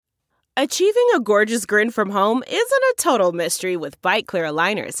Achieving a gorgeous grin from home isn't a total mystery with Byte Clear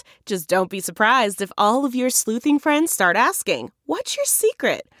aligners. Just don't be surprised if all of your sleuthing friends start asking, "What's your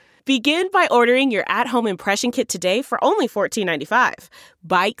secret?" Begin by ordering your at-home impression kit today for only $14.95.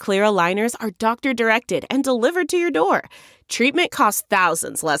 Byte Clear aligners are doctor-directed and delivered to your door. Treatment costs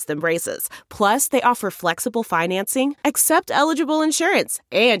thousands less than braces. Plus, they offer flexible financing, accept eligible insurance,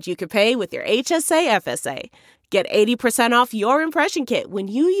 and you can pay with your HSA FSA. Get 80% off your impression kit when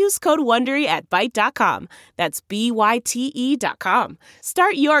you use code WONDERY at Byte.com. That's BYTE.com.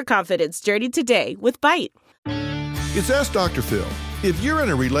 Start your confidence journey today with Byte. It's Ask Dr. Phil. If you're in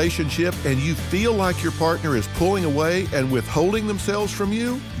a relationship and you feel like your partner is pulling away and withholding themselves from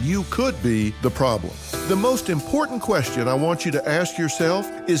you, you could be the problem. The most important question I want you to ask yourself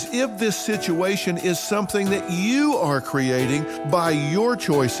is if this situation is something that you are creating by your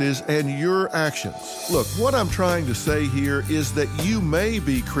choices and your actions. Look, what I'm trying to say here is that you may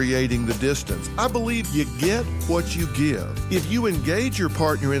be creating the distance. I believe you get what you give. If you engage your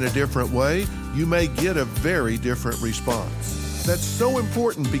partner in a different way, you may get a very different response. That's so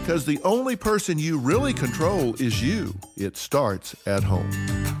important because the only person you really control is you. It starts at home.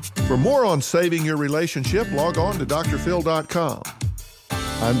 For more on saving your relationship, log on to drphil.com.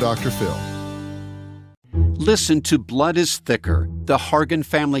 I'm Dr. Phil. Listen to Blood is Thicker, The Hargan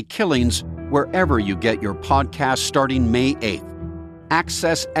Family Killings, wherever you get your podcast starting May 8th.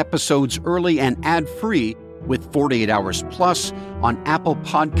 Access episodes early and ad-free with 48 Hours Plus on Apple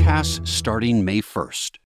Podcasts starting May 1st.